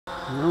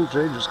Well,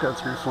 Jay just got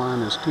through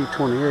flying his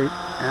T-28.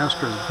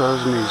 Astra's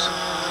buzzing his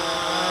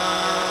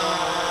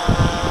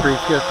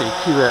 350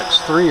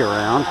 QX3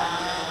 around,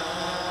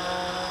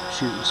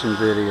 shooting some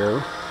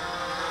video.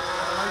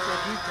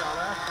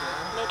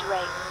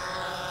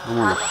 I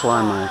want to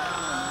fly my...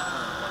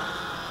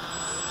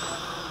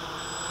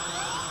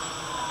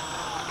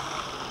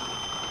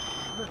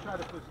 I'm going to try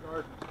to put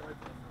stars and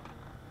stripes on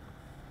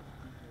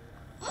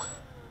there.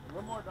 A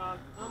little more, Don.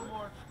 A little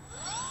more.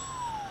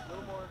 A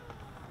little more.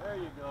 There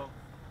you go.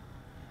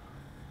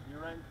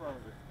 You're right in front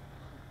of it.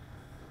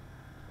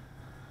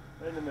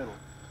 Right in the middle.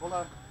 Hold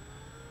on.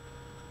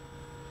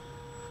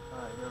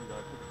 Alright, there we go. I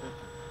took a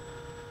picture.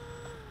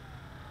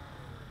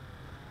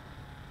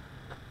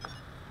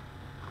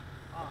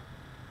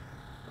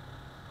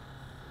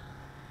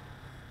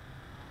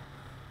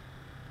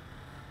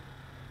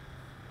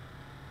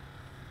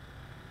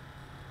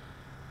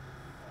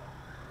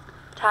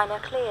 Timer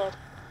cleared.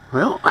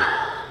 Well...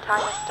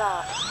 Timer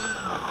start.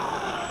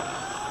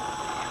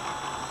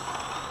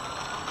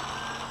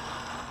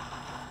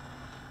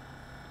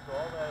 So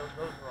all those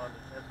are on the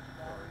test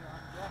card.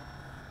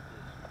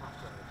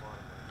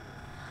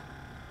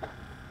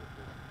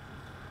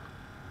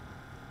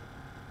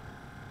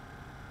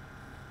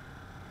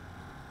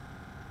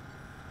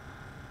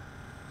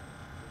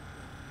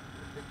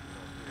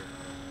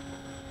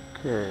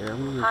 Okay, I'm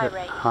going to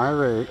hit high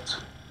rates.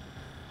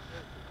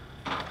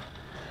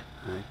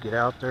 Get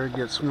out there,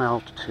 get some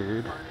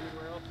altitude.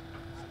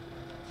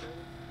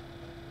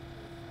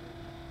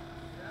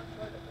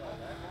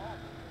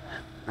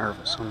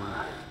 Nervous on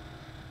my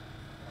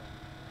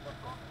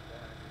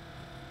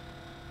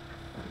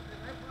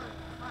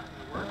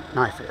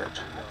knife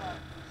edge.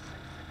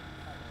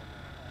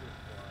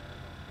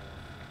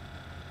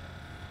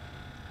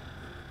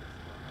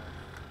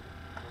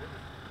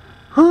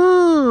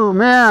 Whoo,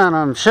 man,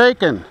 I'm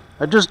shaking.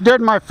 I just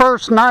did my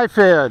first knife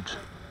edge.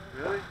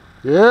 Really?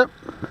 Yep.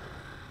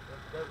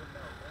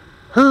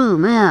 Whoo,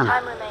 man.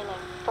 Time remaining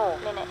 4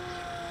 minutes.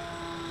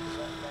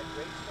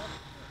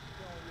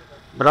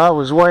 But I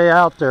was way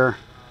out there.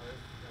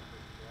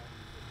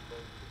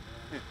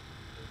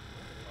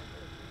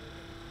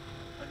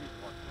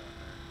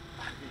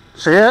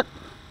 See it?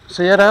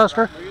 See it,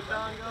 Astra?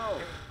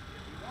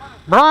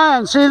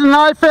 Brian, see the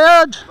knife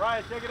edge?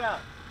 Brian, check it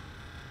out.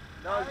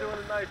 Now he's doing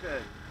a knife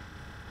edge.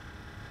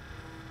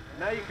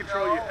 Now you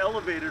control your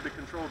elevator to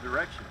control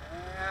direction.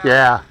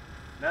 Yeah. And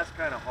that's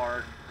kind of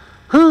hard.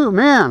 Whoo,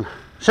 man,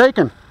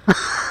 shaking.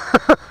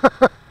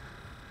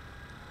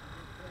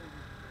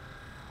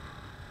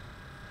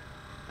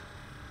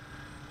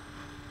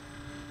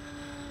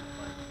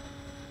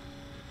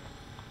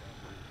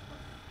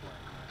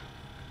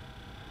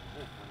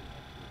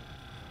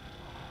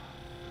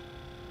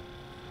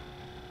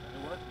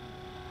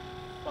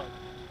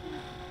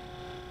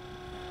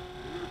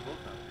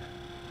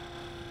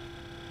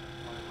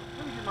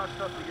 Let me get my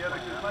stuff together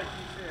because, like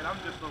you said, I'm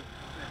just so.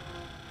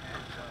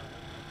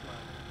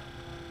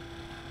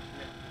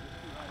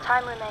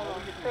 Time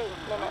remaining 3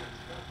 minutes.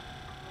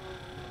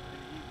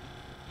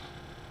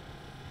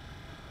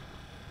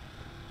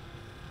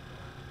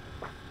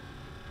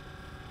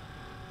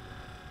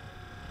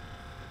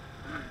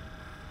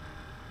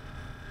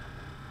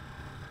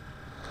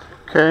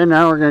 Okay,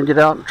 now we're going to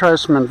get out and try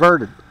some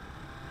inverted.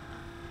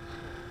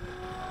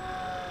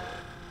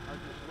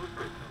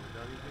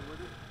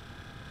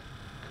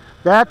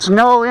 That's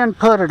no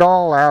input at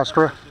all,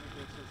 Astra.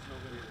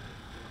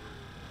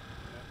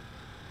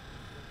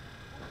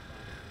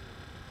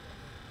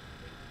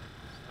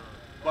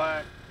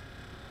 But I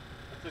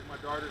took my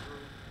daughter's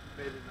room,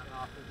 made it an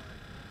office.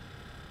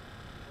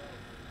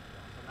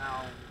 So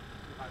now,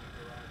 I can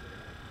go out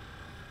there.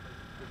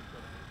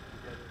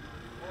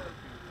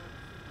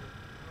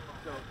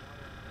 So,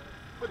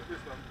 put it this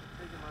way, I'm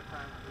taking my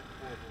time to move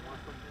forward. But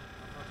once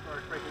I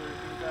start cranking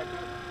everything back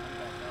up, I'm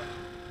back out.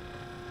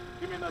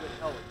 Give me another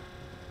heli.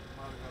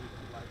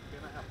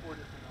 Then I have 4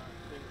 different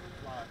things to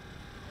fly.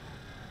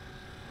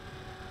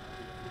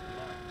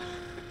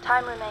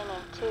 Time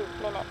remaining 2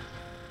 minutes.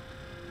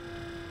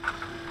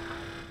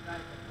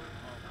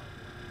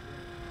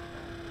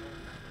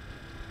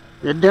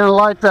 You didn't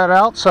like that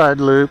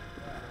outside loop.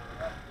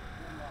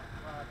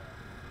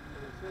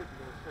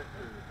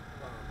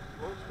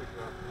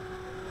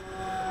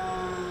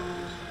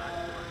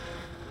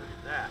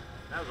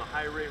 That was a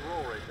high rate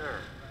roll right there.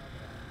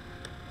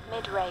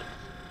 Mid rate.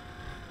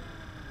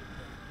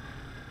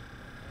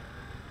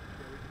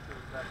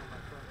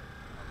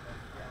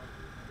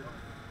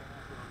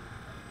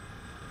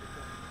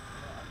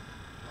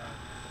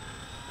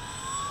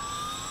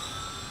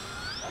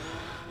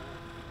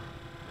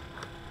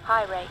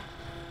 High rate.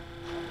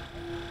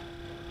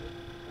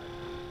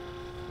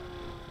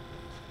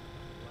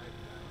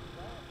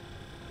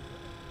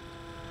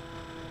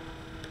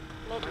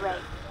 Mid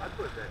rate. I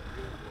put that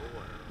green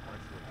glow on it.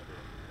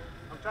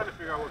 I'm trying to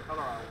figure out what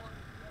color I want.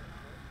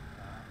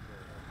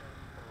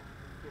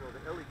 You know, the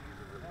LEDs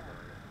are really nice.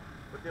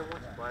 But then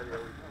once you buy the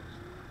LEDs,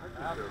 I think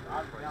they're really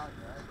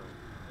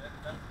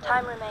pricey.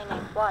 Time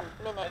remaining 1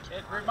 minute.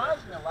 It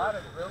reminds me a lot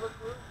of Gorilla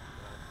Glue.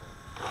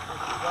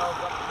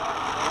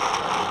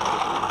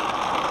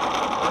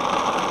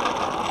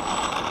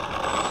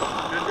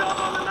 Good job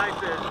on the night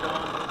fish,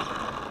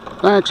 Don.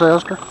 Thanks,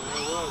 Esther.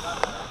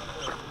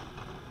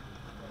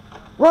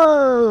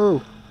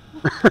 Whoa!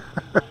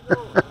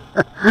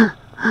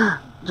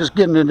 Just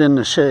getting it in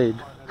the shade.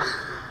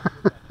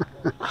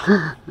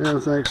 Yeah,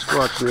 thanks for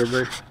watching,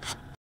 everybody.